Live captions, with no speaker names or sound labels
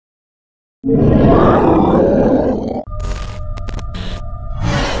Hello,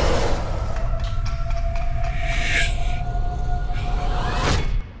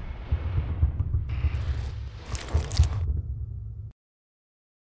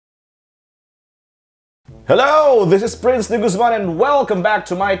 this is Prince De Guzman and welcome back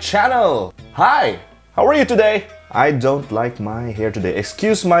to my channel. Hi, how are you today? I don't like my hair today.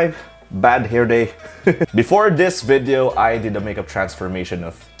 Excuse my bad hair day. Before this video, I did a makeup transformation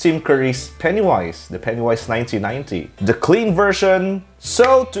of Tim Curry's Pennywise, the Pennywise 1990, the clean version.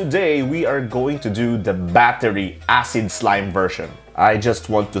 So today we are going to do the battery acid slime version. I just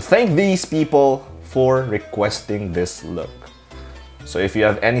want to thank these people for requesting this look. So if you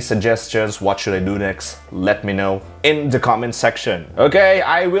have any suggestions, what should I do next, let me know in the comment section. Okay,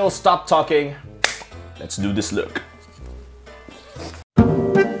 I will stop talking. Let's do this look.